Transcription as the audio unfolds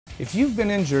If you've been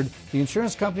injured, the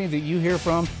insurance company that you hear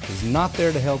from is not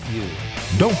there to help you.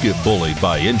 Don't get bullied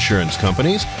by insurance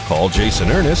companies. Call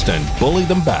Jason Ernest and bully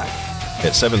them back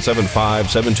at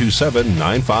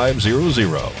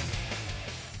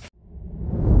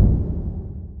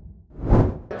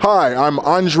 775-727-9500. Hi, I'm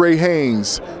Andre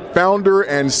Haynes, founder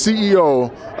and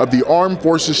CEO of the Armed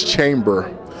Forces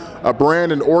Chamber, a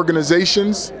brand and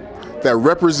organizations that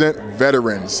represent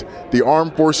veterans. The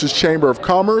Armed Forces Chamber of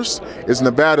Commerce is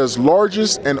Nevada's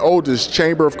largest and oldest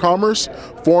chamber of commerce,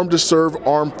 formed to serve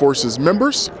armed forces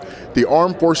members. The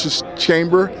Armed Forces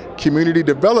Chamber Community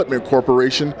Development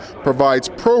Corporation provides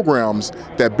programs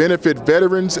that benefit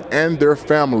veterans and their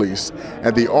families.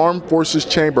 And the Armed Forces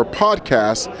Chamber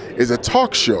podcast is a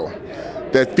talk show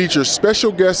that features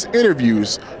special guest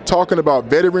interviews talking about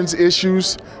veterans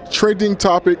issues, trending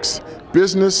topics,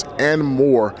 business, and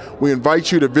more. We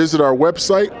invite you to visit our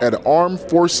website at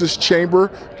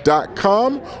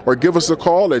armedforceschamber.com or give us a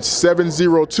call at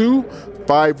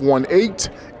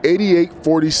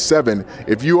 702-518-8847.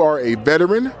 If you are a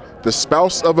veteran, the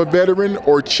spouse of a veteran,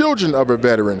 or children of a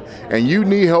veteran, and you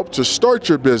need help to start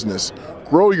your business,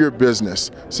 grow your business,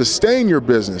 sustain your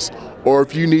business, or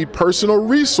if you need personal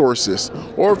resources,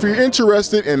 or if you're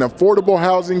interested in affordable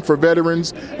housing for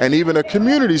veterans and even a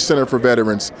community center for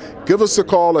veterans, give us a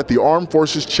call at the Armed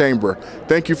Forces Chamber.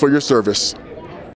 Thank you for your service.